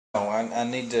Oh, I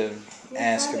need to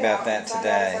ask Find about out. that Find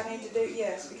out today. if I need to do,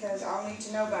 yes, because I'll need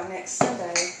to know by next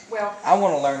Sunday. Well, I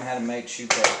want to learn how to make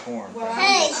shoe-cut corn. well,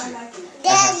 Hey, I'm making it.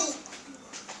 Daddy,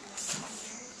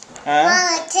 Huh?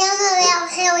 Mama, tell me about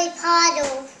Harry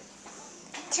Potter.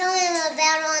 Tell me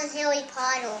about on Harry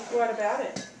Potter. What about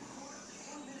it?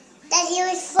 That he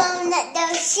was from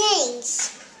those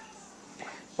things.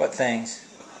 What things?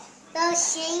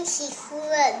 Those things he flew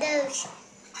up those.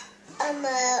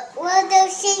 What are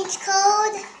those things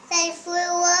called that he flew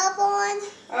up on?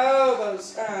 Oh,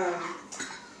 those,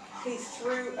 he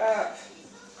threw up,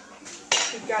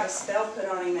 he got a spell put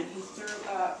on him and he threw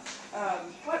up,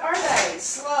 what are they?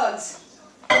 Slugs.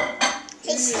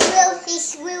 He flew up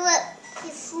slugs. He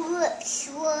threw up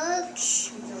slugs.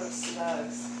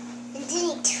 And then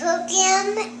he took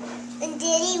him, and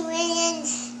then he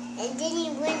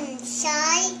went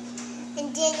inside,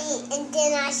 and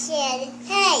then I said,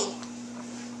 "Hey,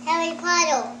 Harry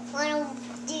Potter,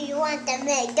 do you want the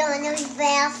McDonald's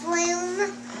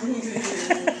bathroom?"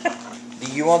 Do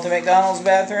you want the McDonald's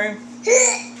bathroom?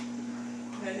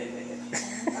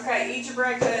 Okay, eat your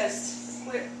breakfast.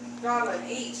 Quick, darling,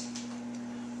 eat.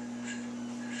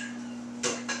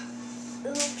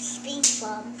 Oops, bing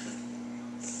bong.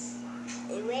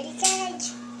 You ready,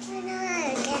 Coach? No,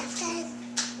 Captain.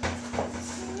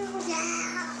 No,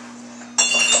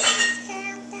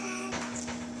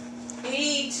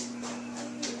 Eat.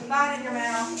 Bite in your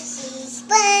mouth.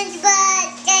 SpongeBob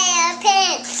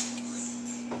SquarePants.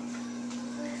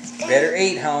 Better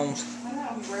eat, Holmes. I know,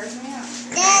 he wears me out.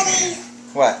 Daddy,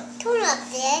 What? turn up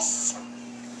this.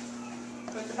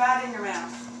 Put the bite in your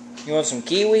mouth. You want some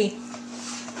kiwi?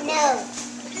 No.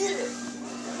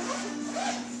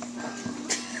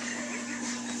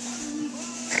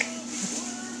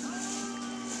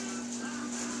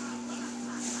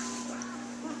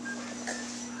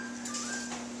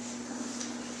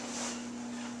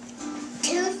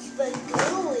 Toothpick.